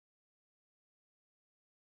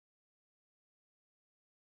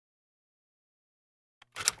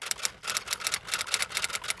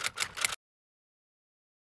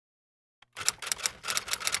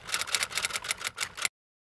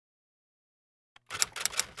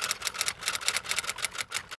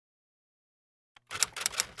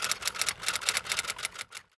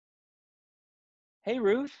Hey,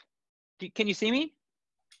 Ruth. Can you see me?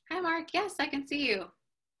 Hi, Mark. Yes, I can see you.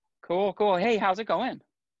 Cool, cool. Hey, how's it going?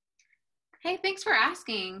 Hey, thanks for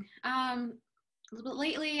asking.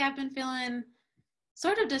 Lately, I've been feeling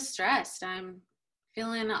sort of distressed. I'm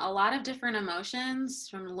feeling a lot of different emotions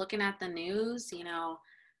from looking at the news.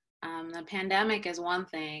 The pandemic is one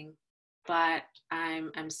thing, but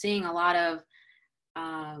I'm seeing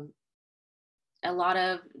um, a lot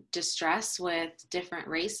of distress with different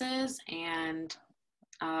races and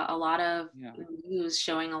a lot of Yeah. news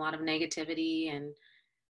showing a lot of negativity and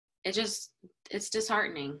it just it's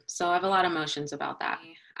disheartening. So I have a lot of emotions about that.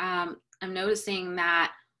 I'm noticing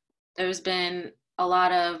that there's been a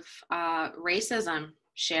lot of racism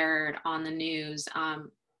shared on the news,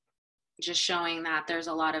 just showing that there's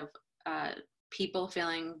a lot of people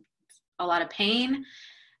feeling a lot of pain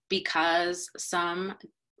because some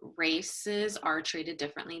races are treated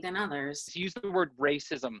differently than others. Use the word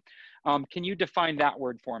racism. Can you define that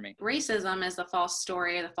word for me? Racism is the false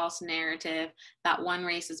story, the false narrative that one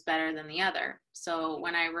race is better than the other. So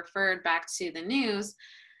when I referred back to the news,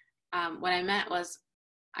 what I meant was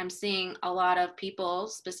I'm seeing a lot of people,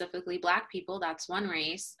 specifically Black people, that's one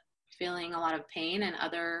race, feeling a lot of pain and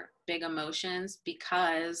other big emotions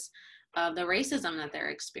because of the racism that they're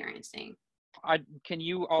experiencing. Can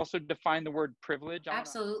you also define the word privilege?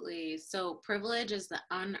 Absolutely. So privilege is the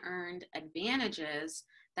unearned advantages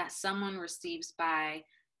that someone receives by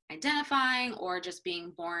identifying or just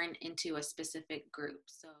being born into a specific group.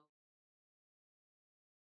 So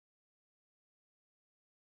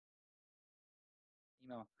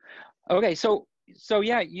Email. Okay, so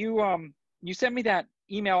yeah, you sent me that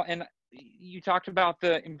email and you talked about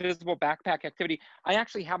the invisible backpack activity. I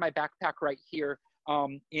actually have my backpack right here,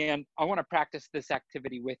 and I want to practice this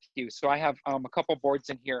activity with you. So I have a couple boards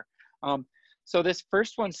in here. So this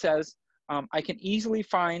first one says, I can easily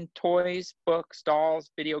find toys, books,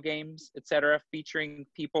 dolls, video games, etc., featuring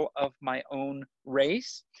people of my own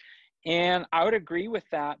race. And I would agree with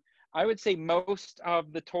that. I would say most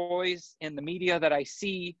of the toys and the media that I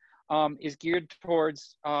see is geared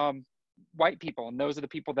towards white people, and those are the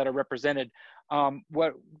people that are represented.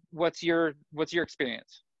 What's your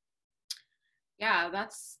experience? yeah,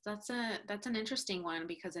 that's an interesting one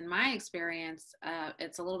because in my experience,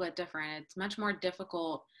 it's a little bit different. It's much more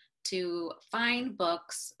difficult to find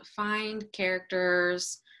books, find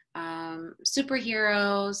characters,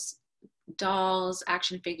 superheroes, dolls,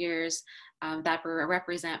 action figures that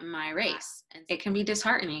represent my race. And it can be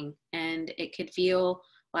disheartening and it could feel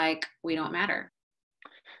like we don't matter.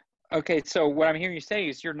 Okay, so what I'm hearing you say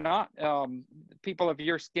is you're not people of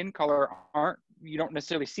your skin color aren't, you don't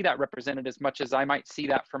necessarily see that represented as much as I might see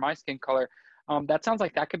that for my skin color. That sounds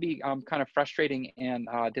like that could be kind of frustrating and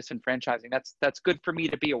disenfranchising. That's good for me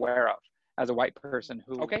to be aware of as a white person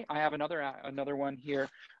who. Okay, I have another one here.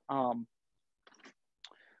 I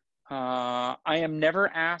am never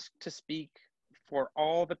asked to speak for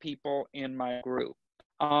all the people in my group.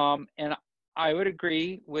 And I would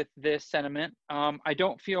agree with this sentiment. I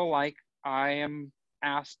don't feel like I am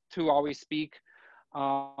asked to always speak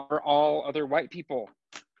for all other white people.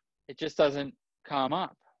 It just doesn't come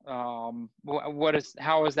up. How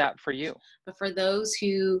is that for you? But for those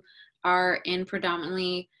who are in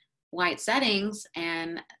predominantly white settings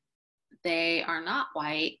and they are not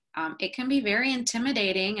white, it can be very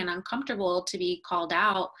intimidating and uncomfortable to be called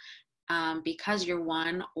out because you're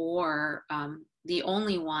one or the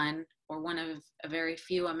only one or one of a very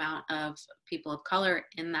few amount of people of color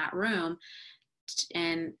in that room.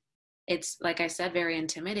 And it's, like I said, very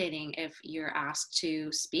intimidating if you're asked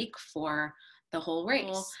to speak for the whole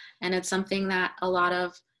race. And it's something that a lot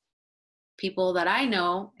of people that I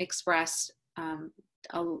know expressed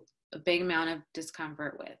a big amount of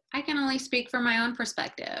discomfort with. I can only speak from my own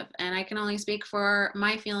perspective and I can only speak for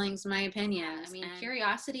my feelings, my opinions. I mean,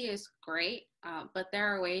 curiosity is great, but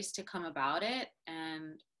there are ways to come about it.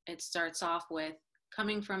 And it starts off with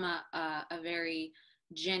coming from a very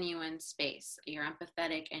genuine space. You're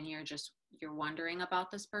empathetic and you're wondering about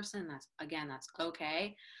this person. That's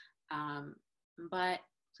okay. But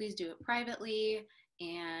please do it privately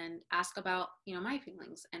and ask about, my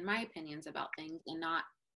feelings and my opinions about things and not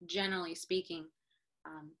generally speaking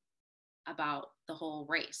about the whole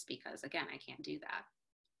race, because again, I can't do that.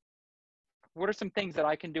 What are some things that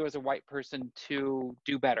I can do as a white person to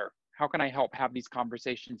do better? How can I help have these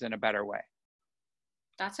conversations in a better way?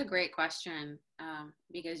 That's a great question,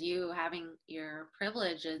 because you having your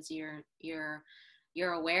privileges, you're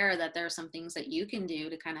aware that there are some things that you can do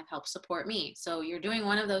to kind of help support me. So you're doing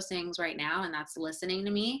one of those things right now, and that's listening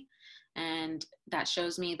to me. And that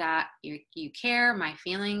shows me that you care, my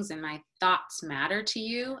feelings and my thoughts matter to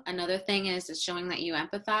you. Another thing is showing that you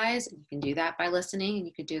empathize. You can do that by listening, and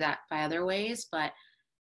you could do that by other ways, but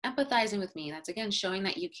empathizing with me, that's again showing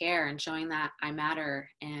that you care and showing that I matter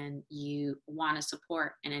and you want to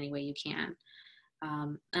support in any way you can.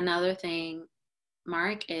 Another thing,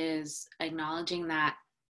 Mark, is acknowledging that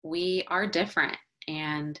we are different.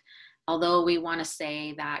 And although we want to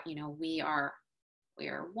say that, we are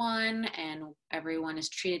one and everyone is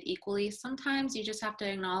treated equally, sometimes you just have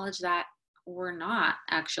to acknowledge that we're not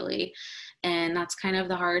actually. And that's kind of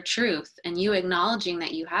the hard truth. And you acknowledging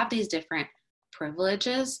that you have these different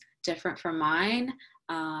privileges, different from mine,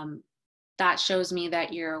 that shows me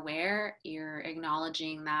that you're aware, you're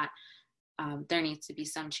acknowledging that there needs to be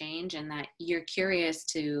some change and that you're curious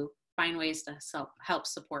to find ways to help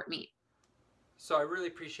support me. So I really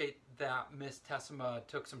appreciate that Miss Tessima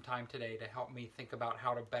took some time today to help me think about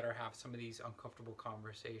how to better have some of these uncomfortable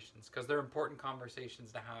conversations, because they're important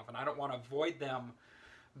conversations to have, and I don't want to avoid them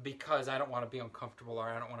because I don't want to be uncomfortable or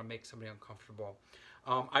I don't want to make somebody uncomfortable.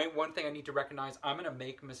 One thing I need to recognize, I'm going to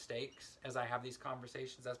make mistakes as I have these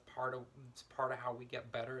conversations. That's part of how we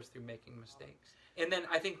get better, is through making mistakes. And then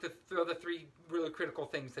I think the three really critical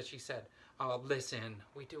things that she said. Listen.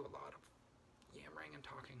 We do a lot of yammering and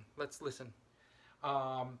talking. Let's listen.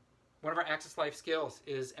 One of our Access Life skills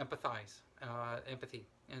is empathy.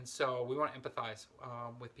 And so we want to empathize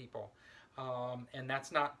with people. And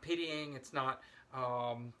that's not pitying, it's not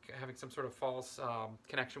having some sort of false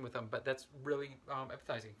connection with them, but that's really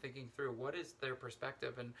empathizing, thinking through what is their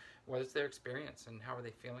perspective and what is their experience and how are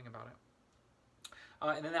they feeling about it.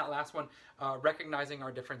 And then that last one, recognizing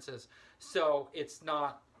our differences. So it's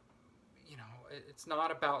not, it's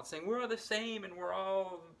not about saying we're all the same and we're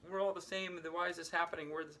all the same. And why is this happening?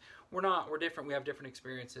 We're not. We're different. We have different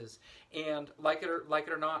experiences. And like it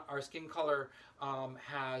or not, our skin color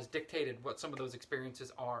has dictated what some of those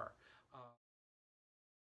experiences are.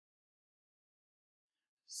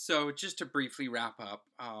 So just to briefly wrap up,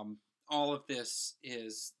 all of this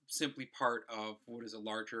is simply part of what is a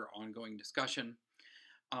larger ongoing discussion.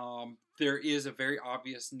 There is a very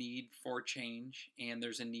obvious need for change, and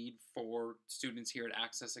there's a need for students here at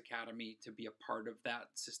Access Academy to be a part of that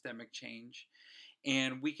systemic change.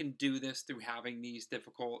 And we can do this through having these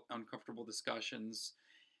difficult, uncomfortable discussions,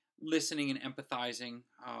 listening and empathizing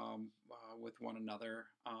with one another,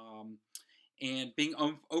 and being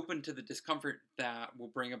open to the discomfort that will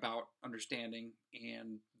bring about understanding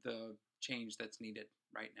and the change that's needed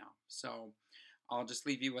right now. So I'll just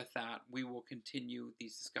leave you with that. We will continue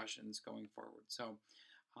these discussions going forward. So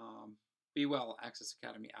be well, Access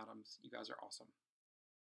Academy Adams. You guys are awesome.